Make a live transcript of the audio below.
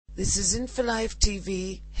This is InfoLive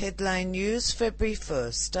TV, Headline News, February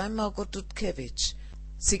 1st. I'm Margot Dudkevich.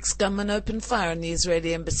 6 gunmen opened fire on the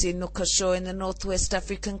Israeli embassy in Nouackchoot in the northwest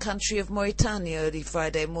African country of Mauritania early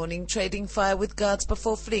Friday morning, trading fire with guards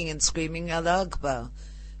before fleeing and screaming Allah Akbar.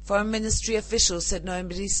 Foreign Ministry officials said no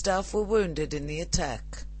embassy staff were wounded in the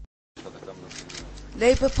attack.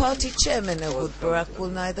 Labour Party Chairman Barak will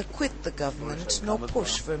neither quit the government nor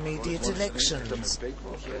push for immediate elections,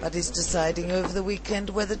 but is deciding over the weekend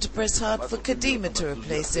whether to press hard for Kadima to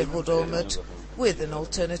replace Olmert with an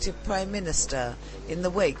alternative Prime Minister in the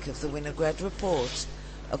wake of the Winograd report,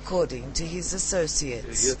 according to his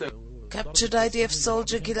associates. Captured IDF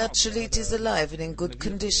soldier Gilad Schalit is alive and in good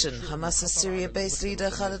condition, Hamas's Syria-based leader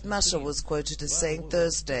Khaled Mashaál was quoted as saying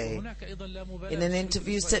Thursday. In an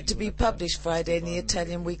interview set to be published Friday in the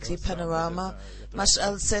Italian weekly Panorama,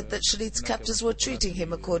 Mashaál said that Shalit's captors were treating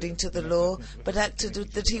him according to the law, but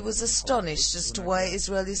added that he was astonished as to why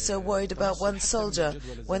Israel is so worried about one soldier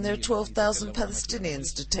when there are 12,000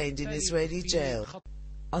 Palestinians detained in Israeli jail.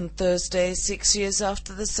 On Thursday, 6 years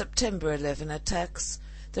after the September 11 attacks,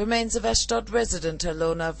 the remains of Ashdod resident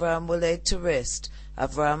Alon Avram were laid to rest.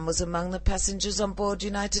 Avram was among the passengers on board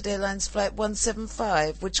United Airlines Flight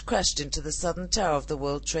 175, which crashed into the southern tower of the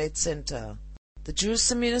World Trade Center. The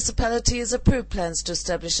Jerusalem Municipality has approved plans to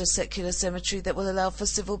establish a secular cemetery that will allow for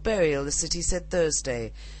civil burial, the city said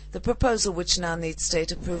Thursday. The proposal, which now needs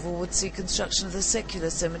state approval, would see construction of the secular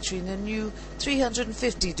cemetery in a new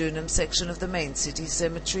 350-dunam section of the main city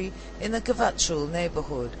cemetery in the Gilad Schalit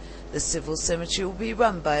neighborhood. The civil cemetery will be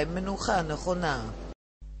run by Menucha Nechona.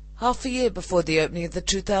 Half a year before the opening of the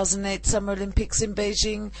 2008 Summer Olympics in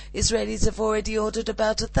Beijing, Israelis have already ordered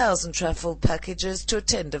about 1,000 travel packages to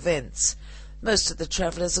attend events. Most of the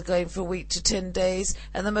travellers are going for a week to 10 days,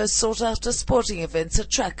 and the most sought-after sporting events are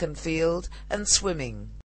track and field and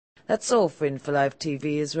swimming. That's all for InfoLive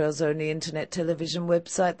TV, Israel's only internet television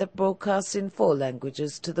website that broadcasts in 4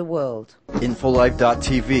 languages to the world.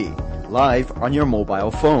 InfoLive.tv, live on your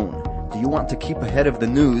mobile phone. Do you want to keep ahead of the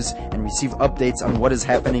news and receive updates on what is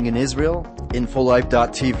happening in Israel?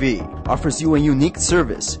 InfoLive.tv offers you a unique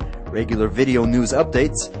service. Regular video news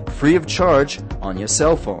updates, free of charge, on your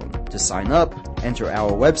cell phone. To sign up, enter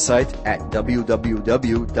our website at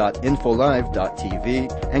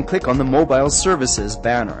www.infolive.tv and click on the Mobile Services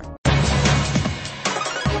banner.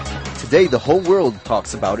 Today, the whole world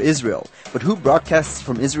talks about Israel, but who broadcasts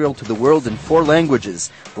from Israel to the world in 4 languages,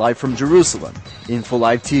 live from Jerusalem?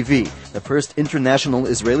 InfoLive TV, the first international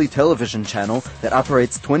Israeli television channel that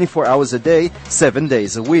operates 24 hours a day, 7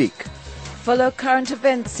 days a week. Follow current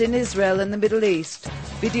events in Israel and the Middle East.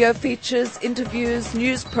 Video features, interviews,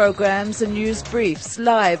 news programs and news briefs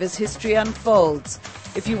live as history unfolds.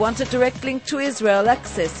 If you want a direct link to Israel,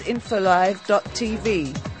 access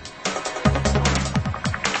infolive.tv.